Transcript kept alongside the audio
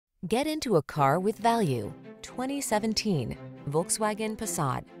Get into a car with value. 2017 Volkswagen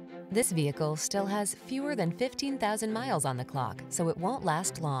Passat. This vehicle still has fewer than 15,000 miles on the clock, so it won't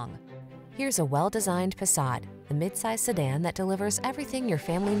last long. Here's a well-designed Passat, the midsize sedan that delivers everything your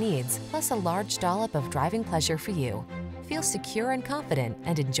family needs, plus a large dollop of driving pleasure for you. Feel secure and confident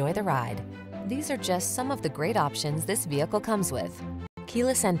and enjoy the ride. These are just some of the great options this vehicle comes with: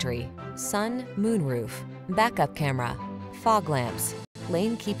 keyless entry, sun, moonroof, backup camera, fog lamps,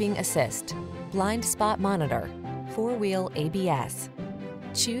 lane keeping assist, blind spot monitor, four-wheel ABS.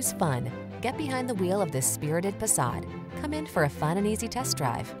 Choose fun. Get behind the wheel of this spirited Passat. Come in for a fun and easy test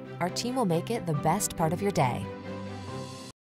drive. Our team will make it the best part of your day.